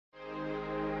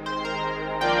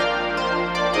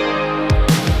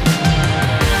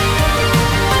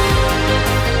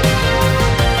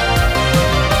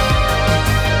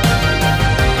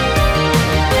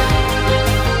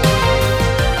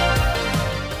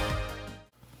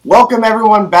Welcome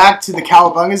everyone back to the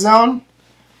Cowabunga Zone.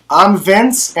 I'm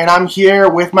Vince, and I'm here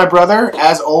with my brother,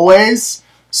 as always,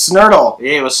 Snurtle.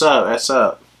 Hey, what's up? What's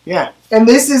up? Yeah. And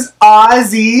this is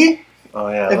Ozzy. Oh,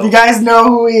 yeah. If you guys know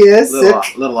who he is.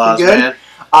 Little Oz, man.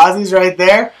 Ozzy's right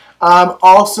there.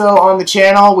 Also on the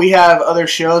channel, we have other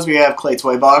shows. We have Clay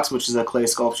Toy Box, which is a clay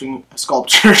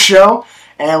sculpture show.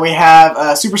 And we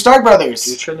have Super Stark Brothers.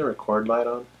 Did you turn the record light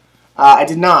on? I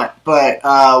did not, but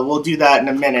we'll do that in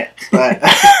a minute. But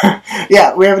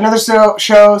yeah, we have another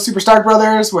show, Super Stark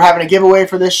Brothers. We're having a giveaway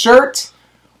for this shirt.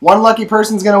 One lucky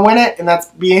person's going to win it, and that's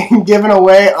being given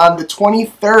away on the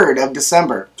 23rd of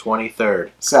December.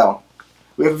 23rd. So,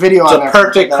 we have a video on there. It's a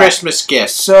perfect Christmas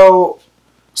gift. So,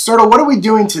 Stortle, what are we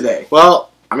doing today?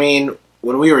 Well, I mean,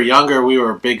 when we were younger, we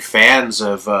were big fans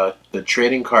of the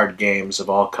trading card games of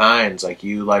all kinds. Like,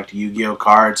 you liked Yu-Gi-Oh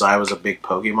cards. I was a big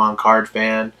Pokemon card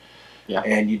fan. Yeah.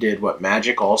 And you did, what,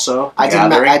 Magic also? I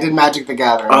did Magic the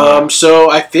Gathering. So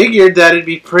I figured that it'd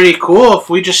be pretty cool if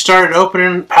we just started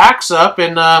opening packs up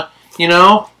and, you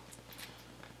know,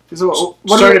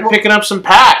 started picking up some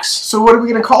packs. So what are we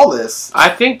going to call this? I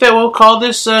think that we'll call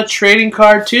this Trading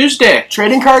Card Tuesday.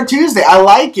 Trading Card Tuesday. I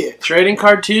like it. Trading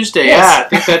Card Tuesday. Yes. Yeah, I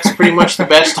think that's pretty much the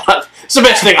best. It's the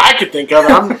best thing I could think of.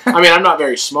 I'm not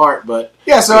very smart, but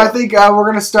yeah. So I think we're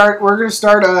gonna start. We're gonna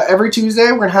start every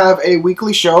Tuesday. We're gonna have a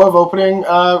weekly show of opening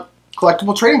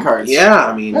collectible trading cards. Yeah,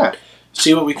 I mean,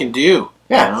 see what we can do.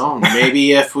 Yeah. You know,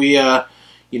 maybe if we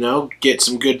you know, get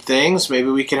some good things. Maybe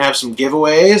we can have some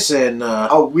giveaways and.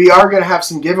 Oh, we are gonna have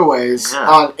some giveaways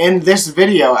in this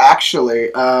video.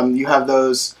 Actually, you have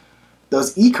those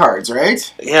e-cards,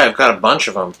 right? Yeah, I've got a bunch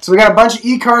of them. So we got a bunch of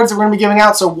e-cards that we're gonna be giving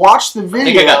out. So watch the video. I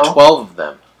think I got 12 of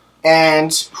them.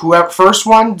 And whoever first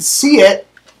one to see it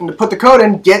and to put the code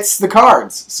in gets the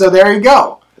cards. So there you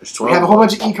go. There's 12. We have a whole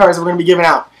bunch of e-cards that we're gonna be giving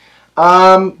out.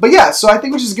 But yeah, so I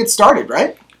think we should just get started,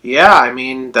 right? Yeah, I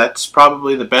mean, that's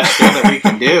probably the best thing that we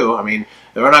can do. I mean,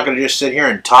 we're not going to just sit here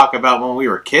and talk about when we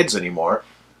were kids anymore.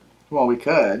 Well, we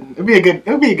could. It would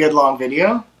be a good long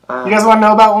video. You guys want to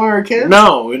know about when we were kids?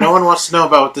 No, no one wants to know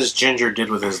about what this ginger did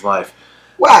with his life.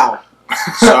 Wow.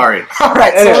 Sorry. All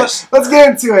right, so let's get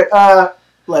into it.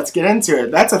 Let's get into it.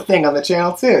 That's a thing on the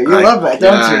channel, too. You love that,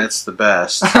 don't you? Yeah, it's the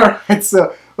best. All right,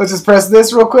 so let's just press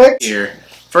this real quick. Here.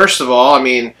 First of all, I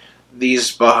mean,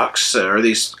 these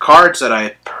these cards that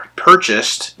I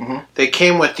purchased, they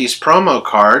came with these promo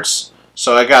cards.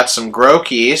 So I got some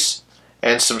Grokeys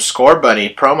and some Score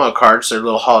Bunny promo cards. They're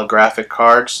little holographic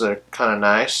cards. They're kind of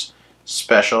nice,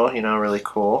 special, you know, really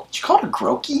cool. Did you call it a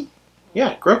Grokey?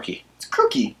 Yeah, Grokey. It's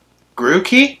Grookey.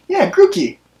 Grookey? Yeah,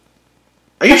 Grookey.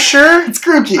 Are you sure? It's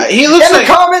Grookey. He looks in the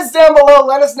comments down below,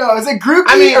 let us know. Is it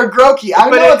Grookey or Grokey? I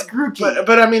know it's Grookey.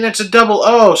 But I mean, it's a double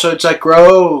O, so it's like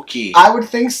Grokey. I would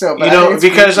think so. But you know,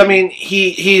 because Grookey. I mean,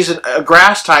 he's a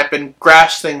grass type, and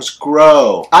grass things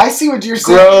grow. I see what you're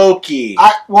saying. Grokey.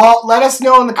 Well, let us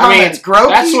know in the comments. I mean, Grokey.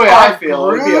 That's the way I feel.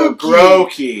 It would be a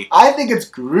Grokey. I think it's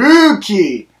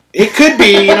Grookey. It could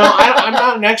be, you know. I'm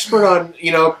not an expert on,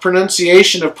 you know,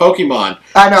 pronunciation of Pokemon.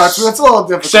 I know it's a little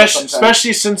difficult,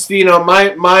 especially since you know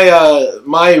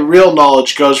my real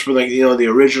knowledge goes from the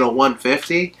original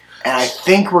 150. And I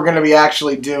think we're going to be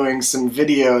actually doing some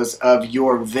videos of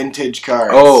your vintage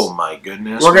cards. Oh my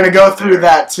goodness! We're going to go through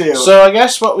that too. So I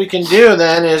guess what we can do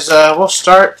then is we'll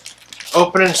start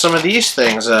opening some of these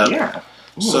things up. Yeah.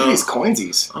 Ooh, look at these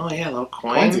coinsies. Oh yeah, little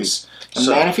coins. And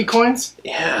Manaphy coins?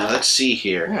 Yeah, let's see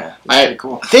here. Yeah, that's pretty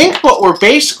cool. I think what we're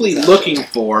basically looking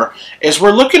for is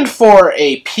we're looking for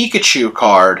a Pikachu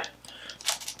card.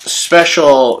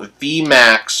 Special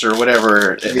VMAX or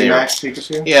whatever. VMAX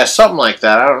Pikachu? Yeah, something like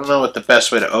that. I don't know what the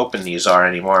best way to open these are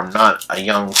anymore. I'm not a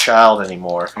young child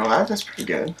anymore. Oh, that's pretty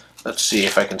good. Let's see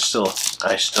if I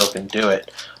still can do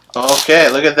it. Okay,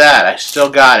 look at that. I still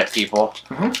got it, people.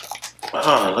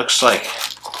 Oh, it looks like...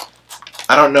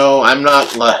 I don't know. I'm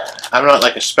not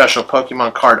like a special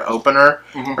Pokemon card opener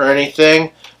or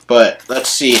anything, but let's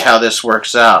see how this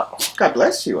works out. God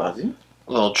bless you, Ozzy.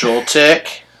 A little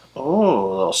Joltik. Oh,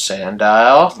 a little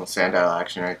Sandile. A little Sandile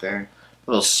action right there.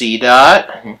 A little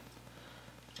Seedot.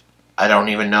 I don't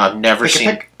even know. I've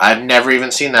never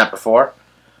even seen that before.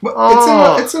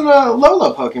 Well, it's in a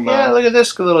Lola Pokemon. Yeah, look at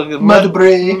this little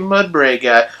Mudbray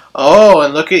guy. Oh,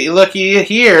 and looky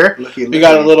here. We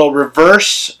got a little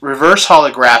reverse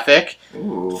holographic.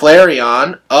 Ooh.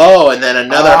 Flareon. Oh, and then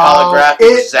another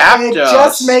holographic Zapdos. It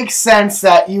just makes sense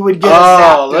that you would get a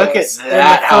Zapdos. Oh, look at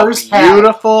that. How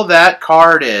beautiful that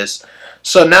card is.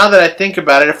 So now that I think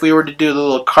about it, if we were to do the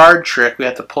little card trick, we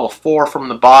have to pull 4 from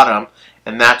the bottom.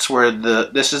 And that's where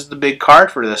this is the big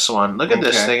card for this one. Look at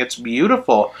this thing. It's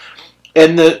beautiful.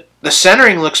 And the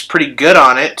centering looks pretty good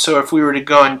on it, so if we were to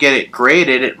go and get it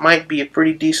graded, it might be a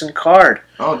pretty decent card.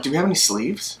 Oh, do we have any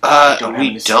sleeves?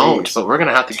 We don't, but we're going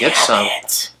to have to get some.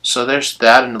 So there's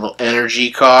that, and a little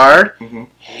energy card.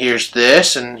 Here's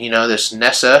this, and, you know, this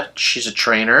Nessa, she's a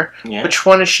trainer. Yeah. Which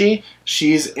one is she?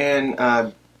 She's in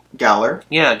Galar.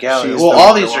 Yeah, Galar. She's Well,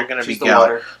 all these are going to be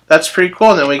Galar. That's pretty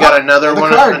cool. And then we got another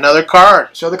one, another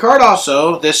card. Show the card off.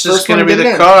 So this is going to be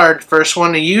the card. First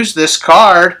one to use this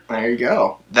card. There you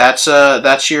go. That's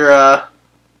your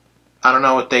I don't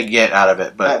know what they get out of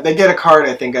it, but they get a card.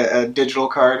 I think a digital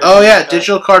card. Oh yeah,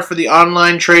 digital card for the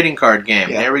online trading card game.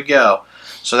 Yeah. There we go.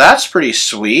 So that's pretty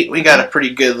sweet. We got a pretty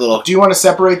good little. Do you want to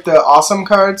separate the awesome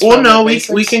cards? Well, no, we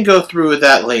can go through with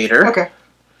that later. Okay.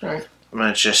 All right. I'm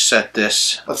gonna just set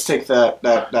this. Let's take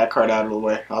that card out of the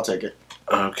way. I'll take it.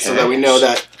 Okay. So that we know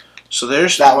that. So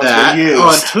there's that. One's been used.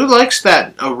 Oh, and who likes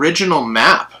that original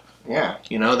map? Yeah.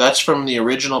 You know, that's from the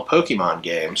original Pokemon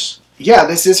games. Yeah,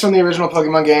 this is from the original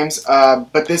Pokemon games,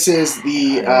 but this is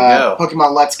the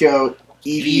Pokemon Let's Go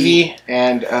Eevee.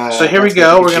 And so here we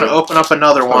go. We're going to open up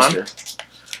another one.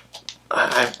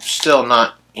 I'm still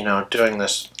not, you know, doing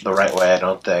this the right way, I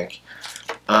don't think.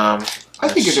 I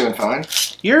think you're doing fine.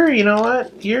 You know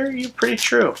what? You're pretty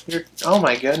true. Oh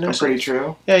my goodness. I'm pretty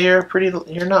true. Yeah,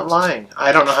 you're not lying.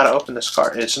 I don't know how to open this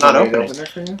card. It's not opening. Open it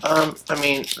for you? I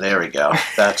mean, there we go.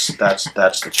 That's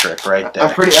the trick right there.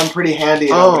 I'm pretty handy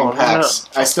at opening packs.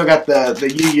 No. I still got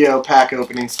the Yu-Gi-Oh pack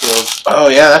opening skills. Oh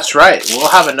yeah, that's right. We'll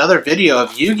have another video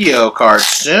of Yu-Gi-Oh cards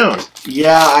soon.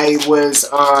 Yeah, I was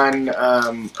on.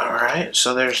 All right,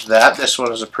 so there's that. This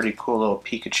one is a pretty cool little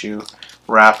Pikachu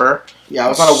wrapper. Yeah, I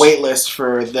was on a wait list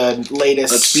for the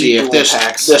latest. Let's see if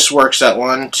this works at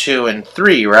 1, 2, and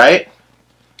 3, right?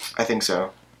 I think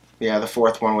so. Yeah, the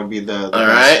fourth one would be the all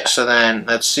right, so then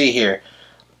let's see here.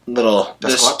 Little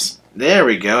Dusclops. There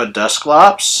we go,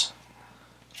 Dusclops.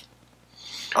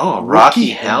 Oh, a Rocky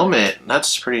helmet.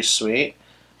 That's pretty sweet.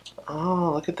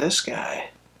 Oh, look at this guy.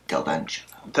 Cowabunga.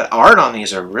 The art on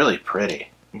these are really pretty.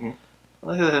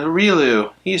 Look at the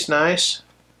Riolu. He's nice.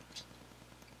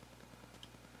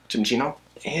 Chinchino?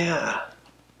 Yeah.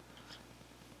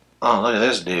 Oh, look at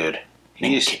this dude.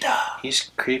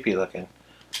 He's creepy looking.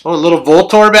 Oh, a little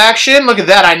Voltorb action. Look at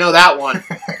that. I know that one.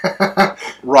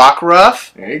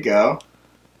 Rockruff. There you go.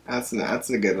 That's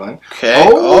a good one. Okay.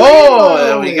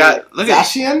 Oh, we got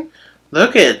Zacian?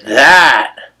 Look at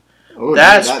that. Ooh,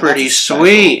 that's pretty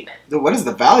sweet. Dude, what is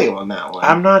the value on that one?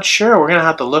 I'm not sure. We're gonna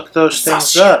have to look those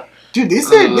things up. Dude,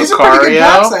 these are pretty good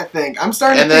packs, I think. I'm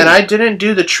starting to think. And then I didn't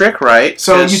do the trick right.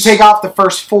 So you take off the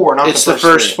first 4, not the first 3. It's the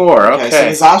first 4,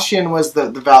 okay. So Zacian was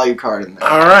the value card in there.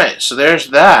 Alright, so there's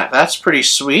that. That's pretty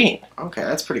sweet. Okay,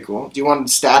 that's pretty cool. Do you want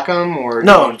to stack them? Or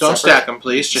no, don't stack them,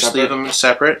 please. Just leave them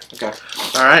separate. Okay.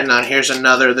 Alright, now here's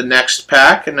the next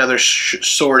pack. Another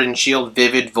Sword and Shield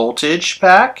Vivid Voltage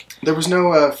pack. There was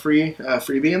no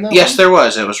freebie in that Yes, there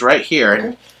was. It was right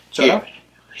here. Okay.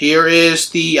 Here is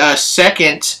the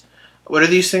second... What are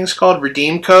these things called?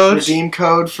 Redeem codes? Redeem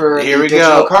code for the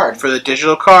digital card. For the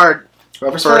digital card.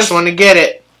 Whoever's first one to get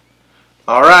it.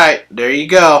 Alright, there you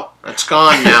go. It's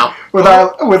gone now. With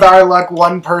our luck,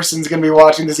 one person's going to be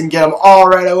watching this and get them all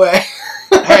right away.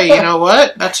 Hey, you know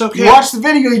what? That's okay. You watch the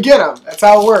video, you get them. That's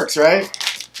how it works, right?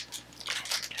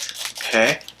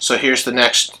 Okay, so here's the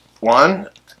next one.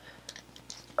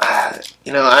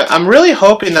 You know, I'm really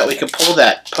hoping that we can pull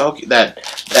that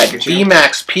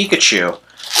VMAX Pikachu.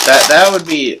 That would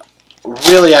be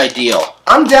really ideal.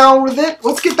 I'm down with it.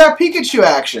 Let's get that Pikachu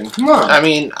action. Come on. I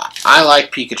mean, I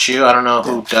like Pikachu. I don't know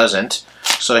who doesn't.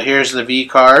 So here's the V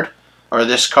card, or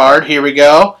this card. Here we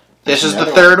go. This is the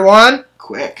third one.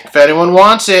 Quick. If anyone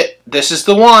wants it, this is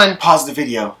the one. Pause the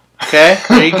video. Okay,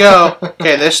 there you go.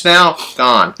 Okay, this now,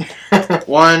 gone.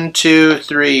 1, 2,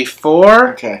 3, 4.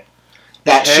 Okay.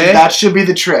 That should be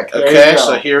the trick. Okay,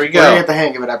 so here we go. We're gonna get the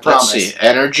hang of it, I promise. Let's see.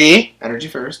 Energy. Energy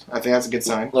first. I think that's a good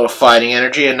sign. A little fighting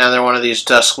energy. Another one of these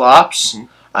Dusclops.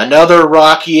 Another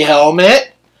Rocky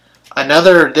helmet.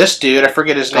 Another, this dude, I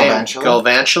forget his name.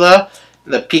 Galvantula.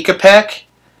 The Pikapeck.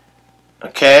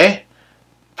 Okay.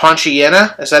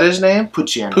 Ponchiena. Is that his name?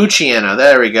 Puchiena. Puchiena.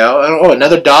 There we go. Oh,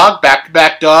 another dog.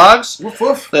 Back-to-back dogs. Woof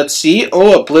woof. Let's see.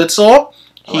 Oh, a Blitzel.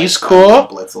 He's cool.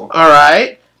 Blitzel. All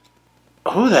right.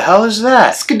 Who the hell is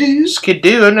that? Skidoo.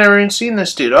 Skidoo. I've never even seen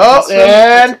this dude. Oh,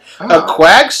 and a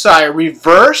Quagsire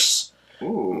reverse.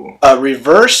 Ooh. A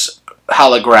reverse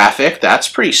holographic. That's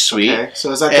pretty sweet. Okay,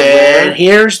 so is that the rare? And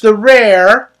here's the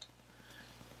rare.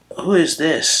 Who is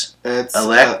this? It's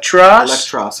Electros.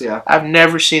 Electros, yeah. I've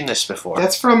never seen this before.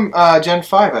 That's from Gen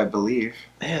 5, I believe.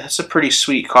 Yeah, that's a pretty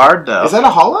sweet card, though. Is that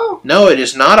a holo? No, it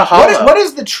is not a holo. What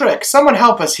is the trick? Someone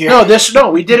help us here.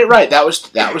 No, we did it right. That was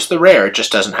the rare. It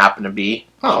just doesn't happen to be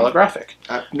holographic.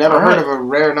 I've never heard of a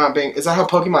rare not being... Is that how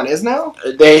Pokemon is now?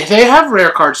 They have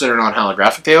rare cards that are not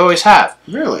holographic. They always have.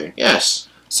 Really? Yes.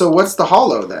 So what's the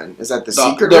holo then? Is that the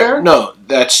secret rare? No,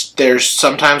 there's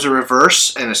sometimes a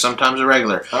reverse and sometimes a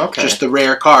regular. Okay. Just the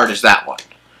rare card is that one.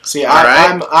 See,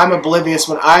 I'm oblivious.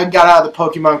 When I got out of the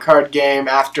Pokemon card game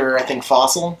after, I think,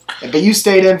 Fossil. But you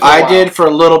stayed in for a while. I did for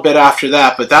a little bit after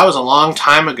that, but that was a long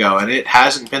time ago, and it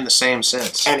hasn't been the same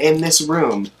since. And in this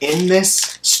room, in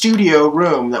this studio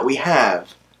room that we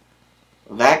have,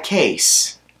 that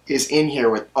case is in here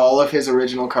with all of his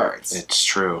original cards. It's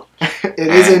true. It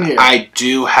is in here. I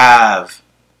do have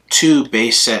 2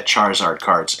 base set Charizard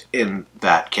cards in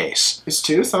that case. It's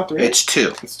 2? It's not 3? It's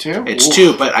 2. It's 2? It's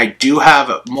 2, but I do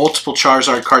have multiple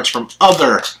Charizard cards from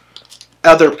other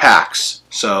packs.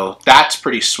 So that's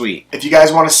pretty sweet. If you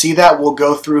guys want to see that, we'll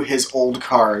go through his old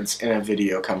cards in a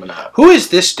video coming up. Who is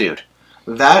this dude?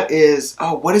 That is...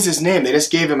 Oh, what is his name? They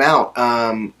just gave him out.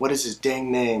 What is his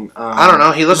dang name? I don't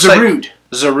know. He looks Zarude.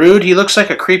 Zarude? He looks like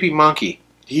a creepy monkey.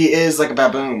 He is like a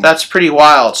baboon. That's pretty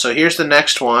wild. So here's the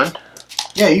next one.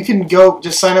 Yeah, you can go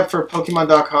just sign up for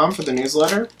Pokemon.com for the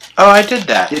newsletter. Oh, I did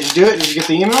that. Did you do it? Did you get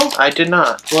the email? I did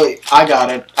not. Well, I got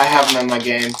it. I have them in my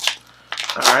game.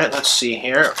 Alright, let's see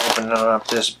here. Open up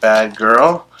this bad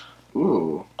girl.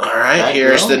 Ooh. Alright,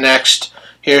 here's the next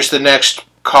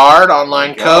card,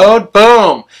 online code.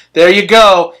 Boom! There you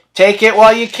go. Take it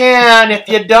while you can. If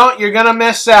you don't, you're gonna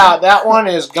miss out. That one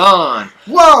is gone.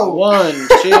 Whoa! 1,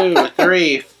 2,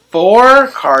 3, 4.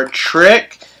 Card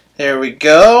trick. There we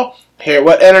go. Here,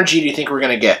 what energy do you think we're going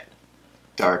to get?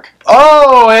 Dark.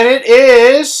 Oh, and it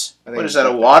is... What is that,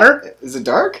 a water? Is it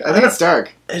dark? I think it's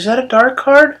dark. Is that a dark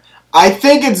card? I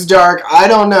think it's dark. I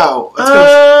don't know.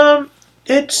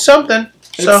 It's something.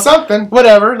 It's something.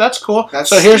 Whatever, that's cool.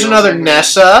 So here's another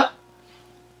Nessa.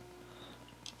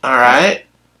 Alright.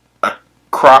 A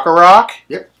Crocorock.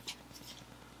 Yep.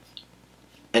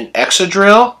 An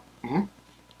Exadrill. Mm-hmm.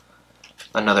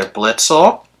 Another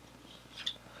Blitzel.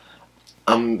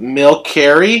 A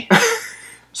Milcery.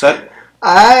 Is that...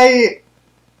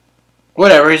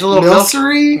 Whatever, he's a little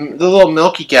Milcery? The little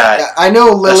milky guy. I know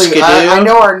Lily. I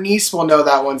know our niece will know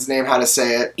that one's name, how to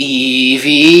say it.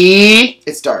 Eevee.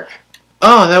 It's dark.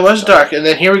 Oh, that was dark. And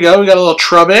then here we go. We got a little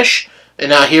Trubbish. And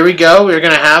now here we go. We're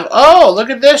going to have... Oh,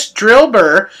 look at this.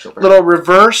 Drillbur. Little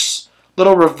reverse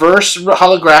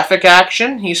holographic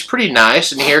action. He's pretty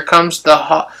nice. And here comes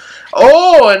the...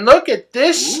 Oh, and look at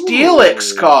this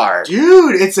Steelix card.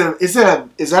 Dude, is that a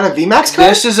VMAX card?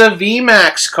 This is a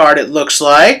VMAX card, it looks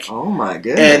like. Oh my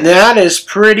goodness. And that is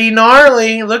pretty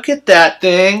gnarly. Look at that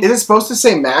thing. Is it supposed to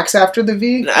say Max after the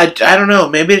V? I don't know.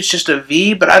 Maybe it's just a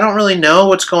V, but I don't really know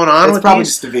what's going on with these. It's probably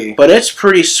just a V. But it's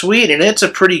pretty sweet, and it's a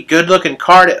pretty good-looking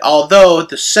card, although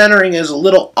the centering is a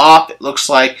little off. It looks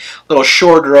like a little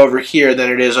shorter over here than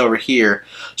it is over here.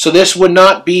 So this would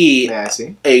not be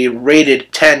a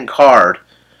rated 10 card,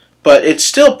 but it's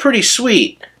still pretty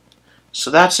sweet.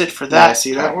 So that's it for that. I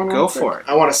see that one? Go for it.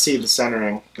 I want to see the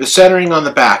centering. The centering on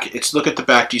the back. Look at the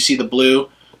back. Do you see the blue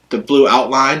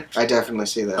outline? I definitely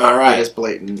see that. All right. It is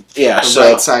blatant. Yeah.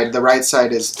 The right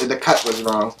side is the cut was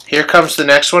wrong. Here comes the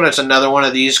next one. It's another one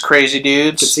of these crazy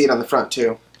dudes. You can see it on the front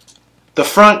too. The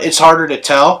front, it's harder to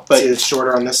tell, but see, it's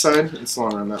shorter on this side. It's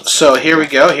longer on that side. So here we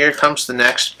go. Here comes the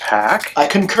next pack. I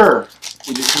concur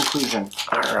with your conclusion.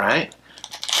 All right.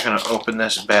 I'm gonna open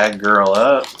this bad girl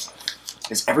up.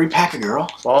 Is every pack a girl?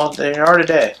 Well, they are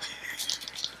today.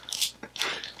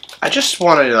 I just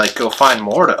wanted to go find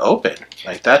more to open.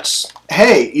 That's.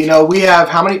 Hey, we have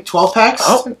how many? 12 packs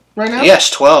right now? Yes,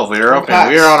 12. We are open. Packs.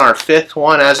 We are on our 5th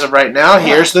one as of right now. Yeah.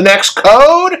 Here's the next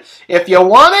code. If you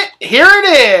want it, here it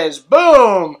is.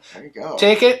 Boom. There you go.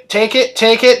 Take it, take it,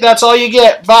 take it. That's all you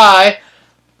get. Bye.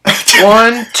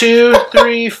 1, 2,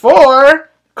 3, 4.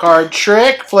 Card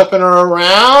trick. Flipping her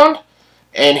around.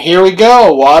 And here we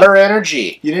go. Water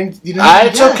energy. You didn't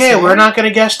it's guess, okay. Man. We're not going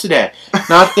to guess today.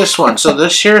 Not this one. So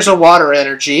here's a water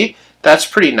energy. That's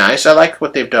pretty nice. I like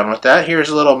what they've done with that. Here's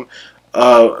a little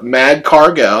Mad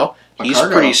Cargo. He's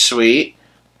pretty sweet.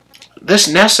 This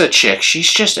Nessa chick,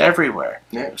 she's just everywhere.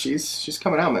 Yeah, she's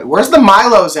coming out, man. Where's the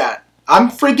Milos at? I'm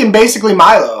freaking basically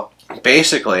Milo.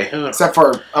 Basically. Except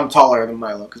for I'm taller than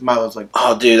Milo, because Milo's like...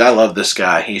 Oh, dude, I love this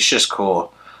guy. He's just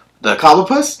cool. The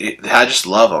Cobblepus? I just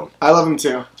love him. I love him,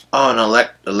 too. Oh, an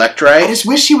Electrite? I just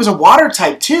wish he was a water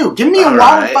type, too. Give me a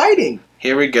water fighting.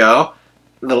 Here we go.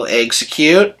 Little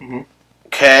Execute. Mm-hmm.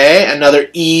 Okay, another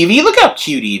Eevee. Look how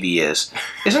cute Eevee is.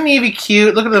 Isn't Eevee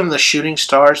cute? Look at them, the shooting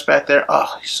stars back there.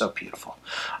 Oh, he's so beautiful.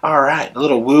 All right, a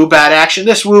little Woobat action.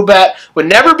 This Woobat would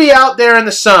never be out there in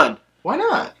the sun. Why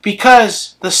not?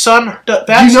 Because the sun,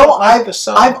 the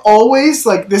sun. I've always,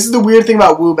 like, this is the weird thing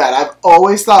about Woobat. I've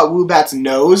always thought Woobat's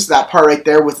nose, that part right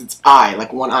there, was its eye,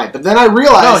 like one eye. But then I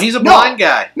realized... No, he's a blind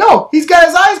guy. No, he's got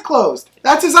his eyes closed.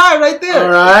 That's his eye right there.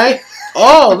 All right.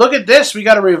 Oh, look at this. We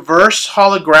got a reverse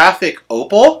holographic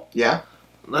Opal. Yeah.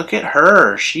 Look at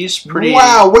her. She's pretty...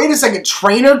 Wow, wait a second.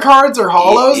 Trainer cards are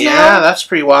holos now? Yeah, that's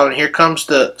pretty wild. And here comes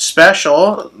the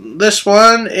special. This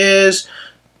one is...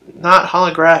 not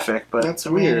holographic, but that's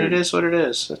weird. weird. It is what it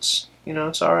is. It's, you know,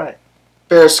 it's all right.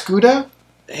 Barracuda?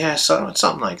 Yeah,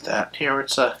 something like that. Here,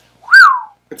 it's a.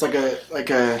 It's like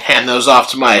a. Hand those off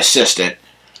to my assistant.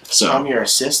 So I'm your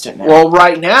assistant now. Well,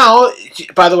 right now,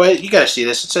 by the way, you gotta see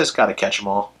this. It says "Gotta catch 'em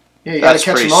all." Yeah, you gotta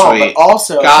catch them all, sweet. but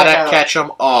also gotta catch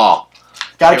 'em all.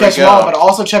 Gotta catch them all, but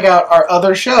also check out our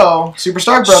other show, Super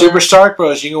Stark Bros. Super Stark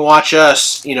Bros. You can watch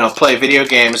us, you know, play video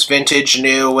games, vintage,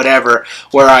 new, whatever,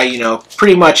 where I, you know,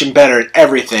 pretty much am better at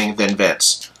everything than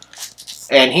Vince.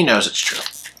 And he knows it's true.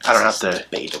 I don't have to...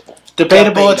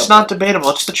 Debatable. It's not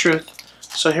debatable. It's the truth.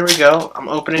 So here we go. I'm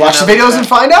opening Watch the videos and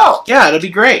find out. Yeah, it'll be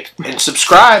great. And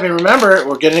subscribe. And remember,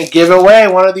 we're going to give away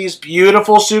one of these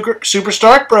beautiful Super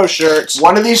Stark Bros shirts.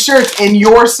 One of these shirts in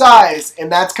your size. And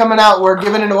that's coming out. We're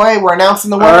giving it away. We're announcing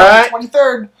the winner on the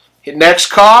 23rd. Next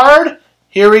card.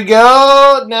 Here we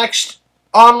go. Next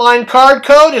online card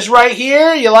code is right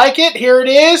here. You like it? Here it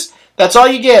is. That's all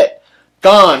you get.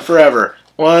 Gone forever.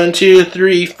 1, 2,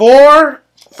 3, 4.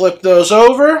 Flip those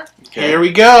over. Okay. Here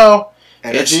we go.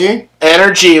 Energy.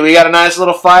 Energy. We got a nice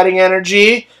little fighting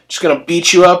energy. Just going to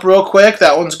beat you up real quick.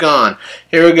 That one's gone.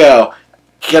 Here we go.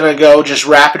 Gonna go just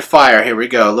rapid fire. Here we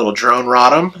go. A little drone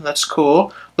Rotom. That's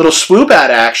cool. Little Swoobat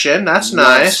action. That's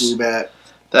nice. Swoobat.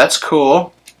 That's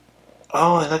cool.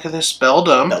 Oh, look at this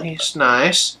Beldum. He's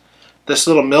nice. This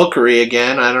little Milcery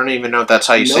again. I don't even know if that's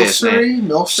how you say his name.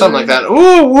 Something like that.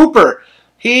 Ooh, Whooper.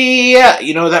 Yeah.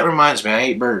 You know, that reminds me. I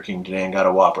ate Burger King today and got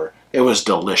a Whopper. It was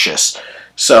delicious.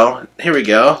 So, here we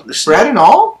go. This bread and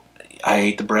all? I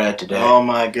ate the bread today. Oh,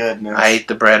 my goodness. I ate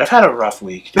the bread. I've had a rough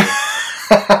week.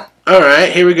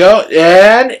 Alright, here we go.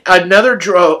 And another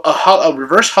a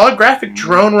reverse holographic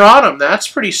drone Rotom. That's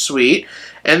pretty sweet.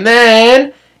 And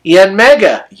then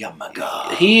Yanmega.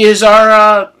 He is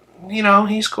our, you know,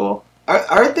 he's cool.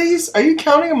 Are you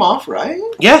counting them off right?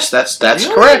 Yes, that's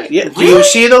really? correct. Yeah. Really? Do you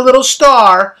see the little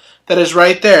star that is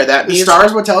right there? That the means star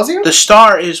is what tells you? The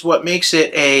star is what makes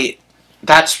it a...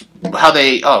 That's how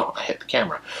they... Oh, I hit the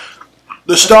camera.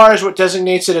 The star is what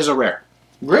designates it as a rare.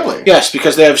 Really? Yes,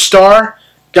 because they have star,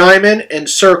 diamond, and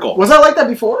circle. Was that like that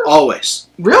before? Always.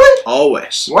 Really?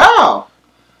 Always. Wow.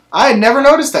 I had never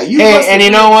noticed that. Hey, and you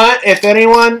know what? If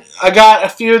anyone... I got a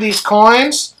few of these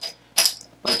coins.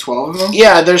 Like 12 of them?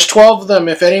 Yeah, there's 12 of them.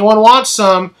 If anyone wants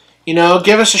some, you know,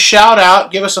 give us a shout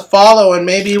out, give us a follow, and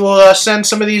maybe we'll send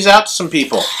some of these out to some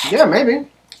people. Yeah, maybe.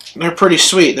 They're pretty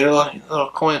sweet. They're like little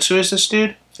coins. Who is this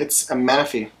dude? It's a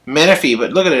Manaphy. Manaphy,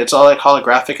 but look at it. It's all like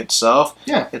holographic itself.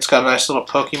 Yeah. It's got a nice little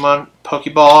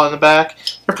Pokeball in the back.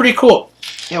 They're pretty cool.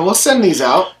 Yeah, we'll send these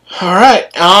out. All right,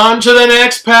 on to the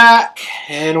next pack.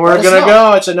 And we're going to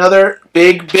go. It's another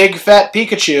big, fat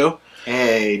Pikachu.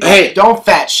 Hey, don't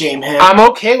fat shame him. I'm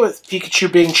okay with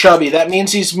Pikachu being chubby. That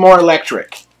means he's more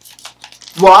electric.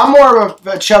 Well, I'm more of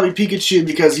a chubby Pikachu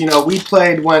because, you know, we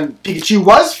played when Pikachu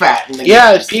was fat. In the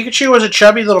games. Pikachu was a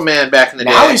chubby little man back in the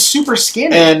day. Now he's super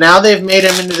skinny. And now they've made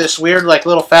him into this weird, like,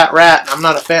 little fat rat. I'm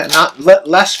not a fan,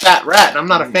 less fat rat. And I'm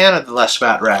not a fan of the less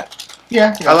fat rat.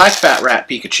 Yeah. I like fat rat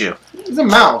Pikachu. He's a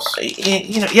mouse.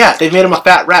 You know, yeah, they've made him a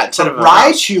fat rat instead of a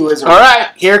Raichu mouse. is a All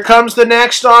right, here comes the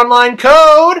next online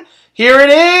code. Here it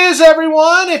is,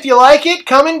 everyone. If you like it,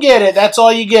 come and get it. That's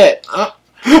all you get. All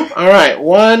right,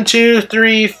 1, 2,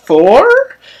 3,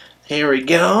 4. Here we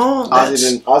go.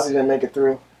 Ozzy didn't make it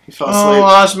through. He fell asleep.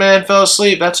 Oh, Ozman fell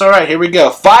asleep. That's all right. Here we go.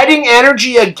 Fighting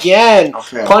energy again.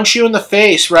 Okay. Punch you in the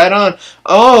face. Right on.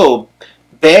 Oh,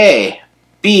 Bay.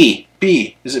 B.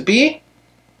 Is it B?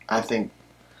 I think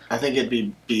it'd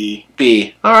be B.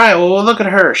 B. All right. Well, look at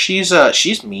her. She's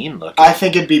mean looking. I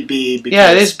think it'd be B. Because,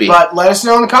 yeah, it is B. But let us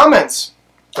know in the comments.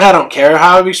 I don't care.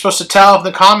 How are we supposed to tell in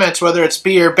the comments whether it's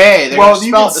B or Bay? They're going to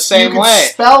spell it the same way. You can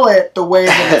spell it the way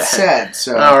that it's said.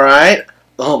 So. All right.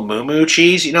 Little moo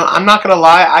cheese. You know, I'm not going to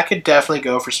lie. I could definitely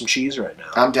go for some cheese right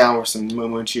now. I'm down with some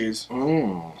moo cheese.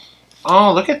 Oh,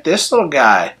 look at this little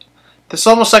guy. This is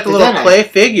almost like a little clay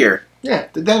figure. Yeah,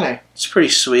 the Dene. It's pretty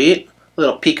sweet.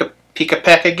 Little Pika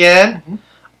Peck again.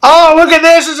 Oh, look at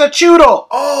this! It's a Choodle!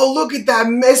 Oh, look at that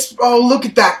miss! Oh, look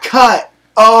at that cut!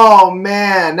 Oh,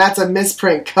 man. That's a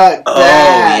misprint cut. Oh,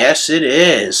 Bad. yes, it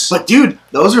is. But, dude,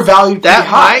 those are valued pretty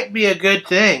high. That might be a good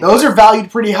thing. Those are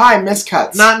valued pretty high,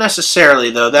 miscuts. Not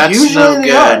necessarily, though. That's Usually no they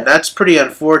good. are. That's pretty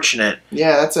unfortunate.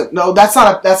 Yeah, that's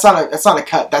not a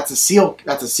cut. That's a seal.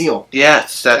 That's a seal.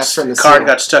 Yes, That's from the the card seal.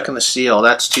 got stuck in the seal.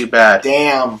 That's too bad.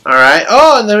 Damn. All right.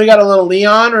 Oh, and then we got a little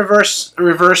Leon reverse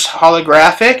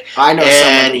holographic. I know. And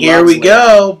someone who here loves we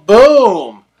go.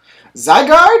 Boom.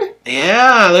 Zygarde?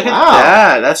 Yeah, look at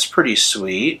that. That's pretty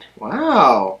sweet.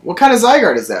 Wow. What kind of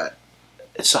Zygarde is that?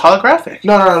 It's a holographic.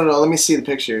 No. Let me see the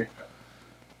picture.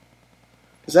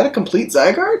 Is that a complete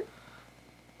Zygarde?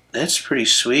 That's pretty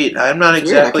sweet. I'm not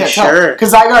exactly sure.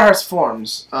 Because Zygarde has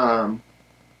forms. Yeah,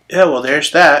 well,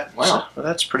 there's that. Wow. So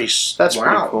that's pretty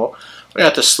cool. We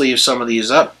have to sleeve some of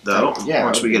these up, though,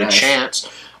 once we get a chance.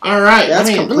 All right, that's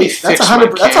complete. That's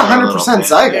 100%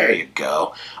 Zygarde. There you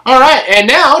go. All right, and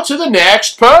now to the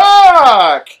next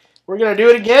pack. We're gonna do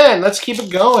it again. Let's keep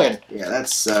it going. Yeah, that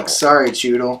sucks. Sorry,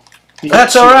 Choodle.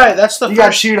 That's all right. That's the you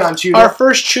got chewed on, Choodle. Our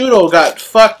first Choodle got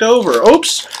fucked over.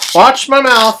 Oops! Watch my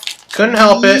mouth. Couldn't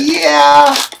help it.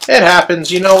 Yeah. It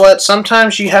happens. You know what?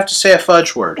 Sometimes you have to say a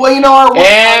fudge word. Well, you know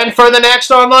And for the next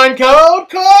online code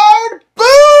card,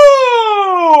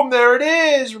 boom! There it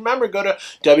is. Remember, go to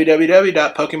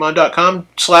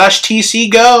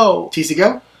www.pokemon.com/TCGO. TC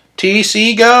Go?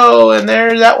 TC Go, and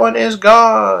there, that one is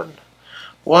gone.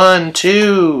 1,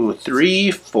 2,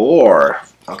 3, 4.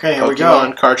 Okay, here we go.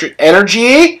 Pokemon cartridge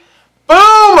energy.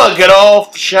 Boom! A good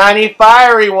old shiny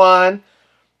fiery one.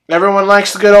 Everyone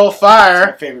likes the good old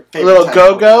fire. Favorite Little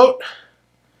Go-Goat.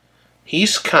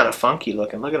 He's kind of funky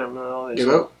looking. Look at him.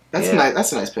 Go-Goat? That's a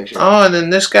nice picture. Oh, and then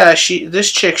this guy,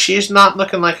 this chick, she's not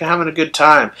looking like having a good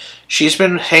time. She's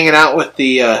been hanging out with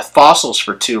the fossils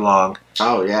for too long.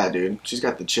 Oh yeah, dude. She's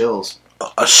got the chills.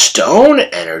 A stone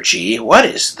energy? What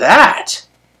is that?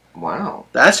 Wow.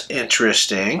 That's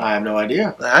interesting. I have no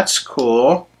idea. That's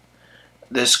cool.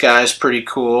 This guy's pretty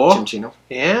cool. Chinchino.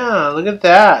 Yeah, look at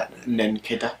that.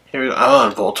 Nenkita. Here we go. Oh,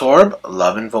 and Voltorb.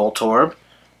 Loving Voltorb.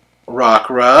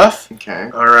 Rockruff. Okay.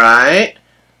 Alright.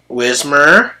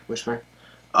 Whismur. Whisper.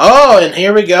 Oh, and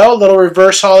here we go. Little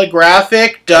reverse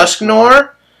holographic.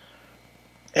 Dusknoir.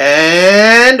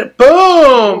 And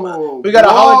boom! Ooh, We got a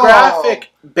holographic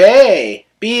Bay.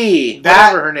 B.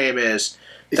 Whatever her name is.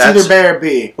 It's either Bay or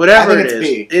B. Whatever I think it it's is.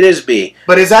 B. It is B.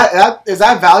 But is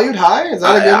that valued high? Is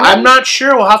that a good one? I'm not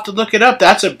sure. We'll have to look it up.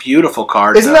 That's a beautiful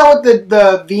card. Isn't that what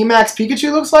the VMAX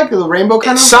Pikachu looks like? The rainbow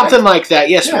kind of something like that.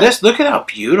 Yes. Yeah. Look at how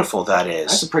beautiful that is.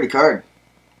 That's a pretty card.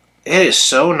 It is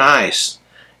so nice.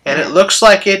 And it looks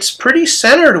like it's pretty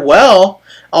centered well.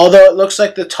 Although it looks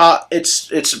like the top,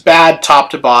 it's bad top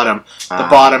to bottom. The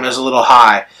bottom is a little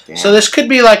high. Damn. So this could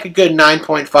be like a good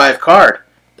 9.5 card.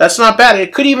 That's not bad.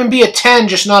 It could even be a 10,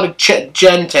 just not a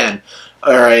Gen 10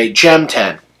 or a Gem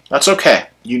 10. That's okay.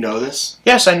 You know this?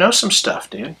 Yes, I know some stuff,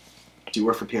 dude. Do you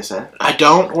work for PSA? I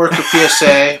don't work for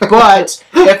PSA, but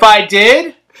if I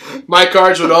did, my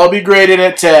cards would all be graded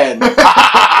at 10.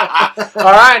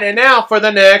 All right, and now for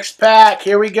the next pack.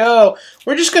 Here we go.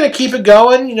 We're just going to keep it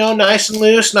going, you know, nice and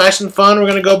loose, nice and fun. We're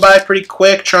going to go by pretty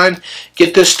quick, try and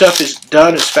get this stuff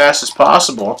done as fast as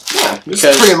possible. Yeah, it's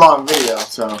a pretty long video,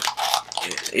 so.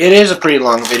 It is a pretty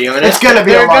long video, and it's going to be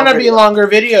they're going to be longer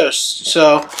videos,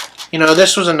 so... You know,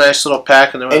 this was a nice little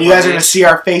pack. And you guys are going to see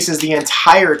our faces the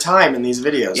entire time in these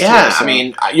videos. Yeah, too, so. I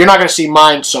mean, you're not going to see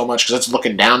mine so much because it's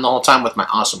looking down the whole time with my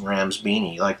awesome Rams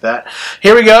beanie like that.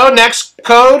 Here we go. Next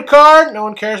code card. No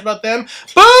one cares about them.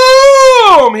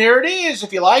 Boom! Here it is.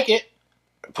 If you like it,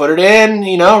 put it in.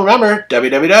 You know, remember,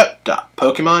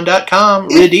 www.pokemon.com.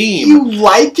 Redeem. If you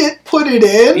like it, put it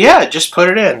in? Yeah, just put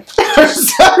it in.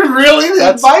 Is that really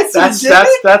the advice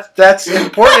That's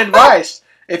important advice.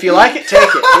 If you like it, take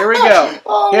it. Here we go.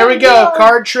 Here we go.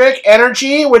 Card trick,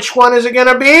 energy. Which one is it going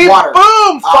to be? Water.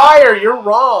 Boom! Fire. You're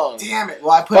wrong. Damn it.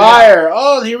 Well, I put Fire.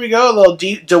 Oh, here we go. A little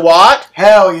DeWatt.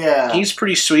 Hell yeah. He's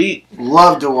pretty sweet.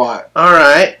 Love DeWatt. All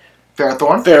right.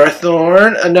 Ferrothorn.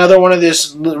 Ferrothorn. Another one of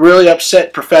this really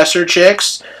upset professor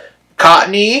chicks.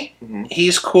 Cottony.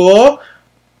 He's cool.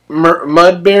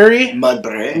 Mudberry.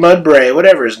 Mudbray.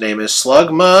 Whatever his name is.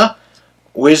 Slugma.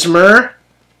 Whismur.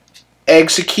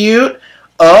 Execute.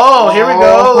 Oh, here we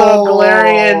go. A little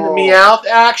Galarian Meowth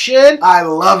action. I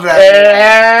love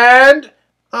that. And,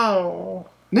 oh,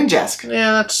 Ninjask.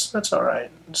 Yeah, that's all right.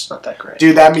 It's not that great.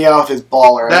 Dude, that Meowth is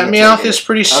baller. That Meowth is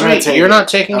pretty sweet. You're not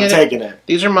taking it? I'm taking it.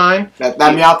 These are mine. That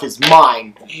Meowth is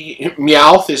mine.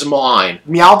 Meowth is mine.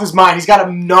 Meowth is mine. He's got a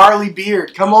gnarly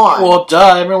beard. Come on. Well,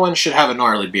 duh. Everyone should have a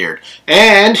gnarly beard.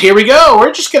 And here we go.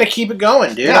 We're just going to keep it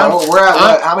going, dude. Yeah, we're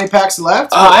at how many packs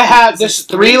left? I have this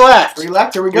 3 left. 3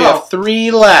 left? Here we go. We have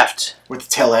 3 left. With the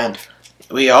tail end.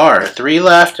 We are. 3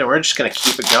 left, and we're just going to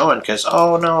keep it going because,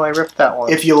 oh, no, I ripped that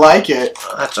one. If you like it.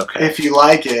 That's okay. If you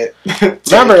like it.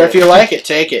 Remember, if you like it,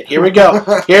 take it. Here we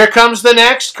go. Here comes the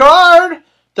next card.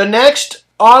 The next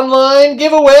online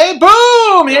giveaway.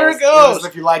 Boom! Here it goes.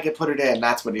 If you like it, put it in.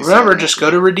 That's what he's Remember, saying. just go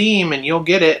to redeem, and you'll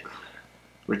get it.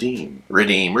 Redeem.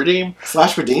 Redeem. Redeem.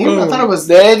 / redeem? Boom. I thought it was...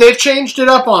 They've changed it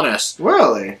up on us.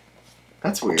 Really?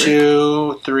 That's weird.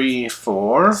 2, 3,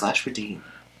 4. / redeem.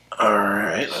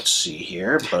 Alright, let's see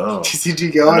here. Boom.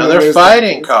 TCG going. Another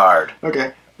fighting card.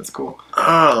 Okay, that's cool.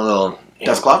 Oh, a little...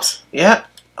 Dusclops? Yeah.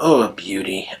 Oh, a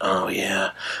beauty. Oh,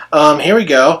 yeah. Here we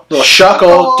go. Little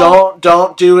Shuckle.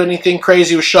 Don't do anything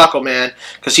crazy with Shuckle, man,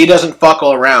 because he doesn't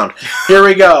fuckle around. Here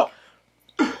we go.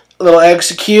 A little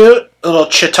Execute. A little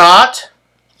Chatot.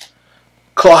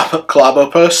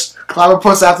 Clobopus.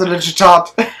 Clobopus after the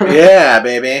Chatot. Yeah,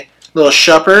 baby. Little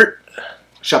Shuppert.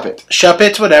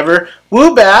 Shuppet, whatever.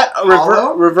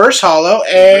 Woobat, reverse hollow,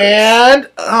 and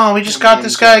we just got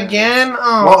this guy again.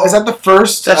 Oh, well, is that the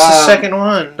first? That's the second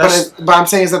one. But I'm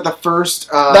saying, is that the first?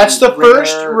 That's the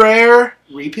first rare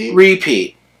repeat.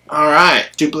 Repeat. All right.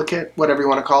 Duplicate, whatever you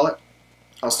want to call it.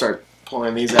 I'll start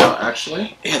pulling these out.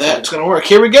 Actually, yeah, that's gonna work.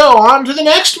 Here we go. On to the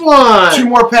next one. 2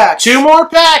 more packs. 2 more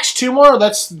packs. 2 more.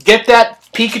 Let's get that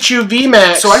Pikachu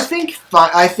VMAX. So I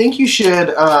think you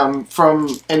should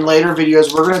from in later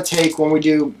videos we're gonna take when we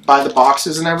do buy the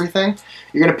boxes and everything.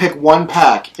 You're gonna pick 1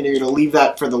 pack and you're gonna leave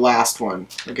that for the last one.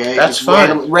 Okay, that's just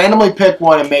fine. Randomly pick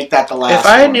 1 and make that the last.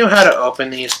 If I knew how to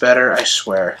open these better, I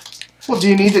swear. Well, do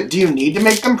you need to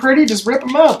make them pretty? Just rip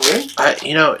them up, dude.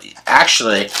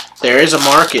 Actually, there is a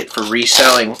market for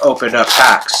reselling opened up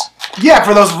packs. Yeah,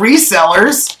 for those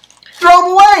resellers. Throw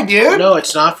them away, dude. No,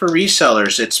 it's not for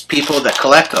resellers. It's people that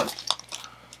collect them.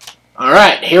 All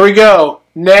right, here we go.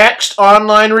 Next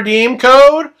online redeem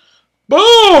code.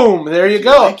 Boom! There you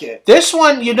go. Like it. This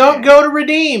one, you don't go to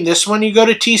redeem. This one, you go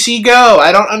to TC Go.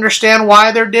 I don't understand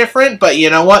why they're different, but you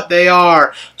know what? They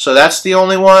are. So that's the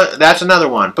only one. That's another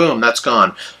one. Boom, that's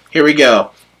gone. Here we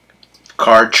go.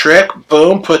 Card trick.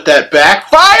 Boom, put that back.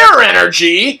 Fire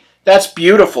energy. That's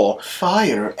beautiful.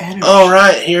 Fire energy. All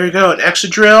right, here we go. An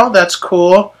Excadrill. That's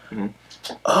cool. Mm-hmm.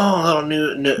 Oh, a little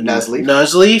new Nuzleaf.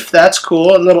 Nuzleaf, that's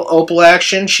cool. A little Opal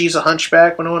action. She's a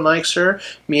hunchback when no one likes her.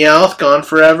 Meowth, gone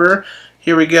forever.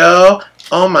 Here we go.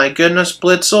 Oh my goodness,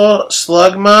 Blitzel,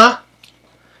 Slugma.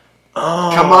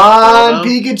 Oh, come on,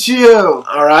 Pikachu.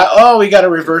 All right. Oh, we got a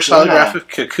reverse holographic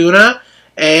Kakuna.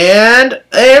 And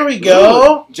there we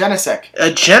go. Ooh, Genesect.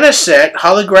 A Genesect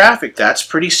holographic. That's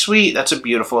pretty sweet. That's a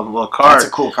beautiful little card. That's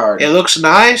a cool card. It looks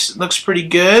nice. It looks pretty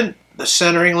good. The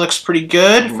centering looks pretty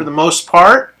good for the most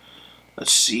part.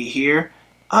 Let's see here.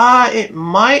 It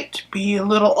might be a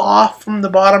little off from the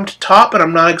bottom to top, but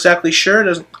I'm not exactly sure.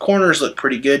 The corners look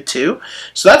pretty good too.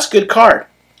 So that's a good card.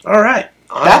 All right.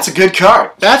 That's a good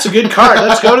card. That's a good card.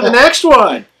 Let's go to the next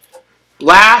one.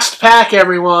 Last pack,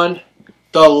 everyone.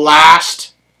 The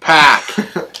last pack.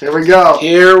 Here we go.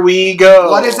 Here we go.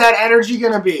 What is that energy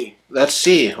going to be? Let's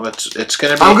see. It's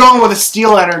going to be. I'm going with a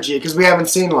steel energy because we haven't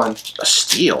seen one. A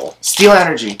steel? Steel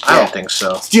energy. I don't think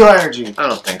so. Steel energy. I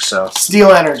don't think so.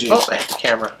 Steel energy. Oh, I hit the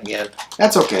camera again.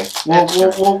 That's okay.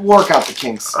 We'll work out the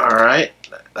kinks. All right.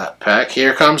 That pack.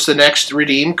 Here comes the next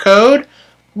redeem code.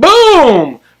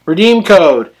 Boom! Redeem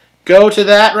code. Go to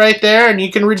that right there, and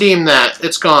you can redeem that.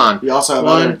 It's gone. We also have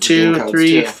 1, 2,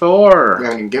 3, 4. We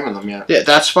haven't even given them yet. Yeah,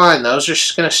 that's fine. Those are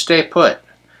just going to stay put.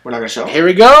 We're not going to show them. Here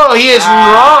we go. He is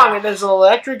wrong. It is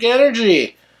electric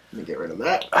energy. Let me get rid of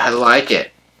that. I like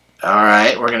it. All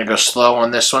right. We're going to go slow on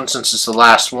this one since it's the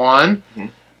last one.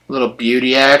 Little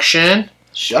beauty action.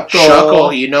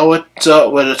 Shuckle. You know what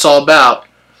it's all about.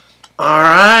 All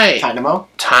right.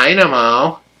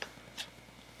 Tynamo.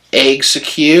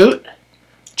 Execute.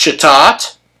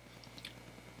 Chatot.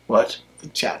 What?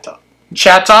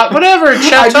 Chatot, whatever.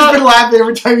 Chatot. I've just been laughing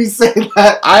every time you say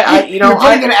that. You're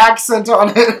putting an accent on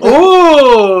it.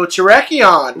 Ooh,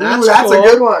 Terrakion. That's cool. A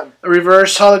good one. A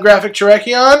reverse holographic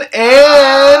Terrakion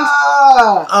and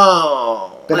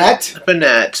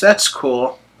Banette. That's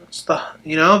cool.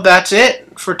 That's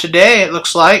it for today. It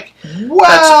looks like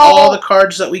that's all the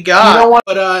cards that we got. You know what?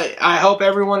 But I hope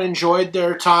everyone enjoyed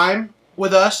their time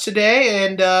with us today,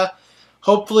 and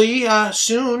hopefully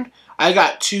soon. I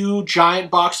got 2 giant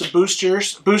box of booster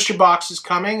boxes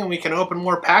coming, and we can open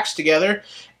more packs together.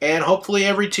 And hopefully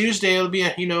every Tuesday it'll be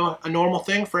a normal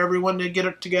thing for everyone to get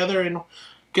it together and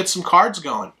get some cards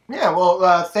going. Yeah,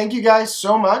 well, thank you guys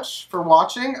so much for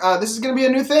watching. This is going to be a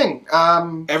new thing.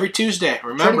 Every Tuesday,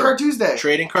 remember. Trading Card Tuesday.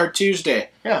 Trading Card Tuesday.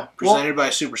 Yeah. Presented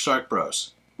by Super Stark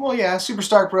Bros. Well, yeah, Super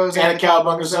Stark Bros And the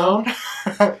Cowabunga Zone.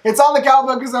 It's on the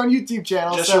Cowabunga Zone YouTube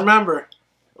channel. Just remember,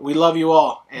 we love you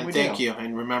all, and We thank do. you.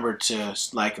 And remember to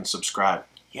like and subscribe.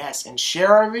 Yes, and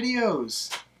share our videos.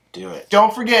 Do it.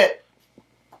 Don't forget,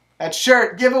 that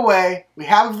shirt giveaway. We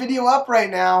have a video up right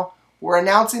now. We're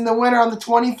announcing the winner on the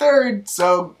 23rd.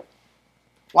 So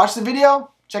watch the video,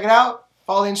 check it out,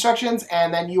 follow the instructions,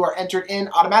 and then you are entered in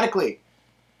automatically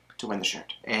to win the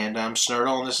shirt. And I'm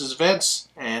Snurtle, and this is Vince,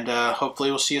 and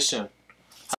hopefully we'll see you soon.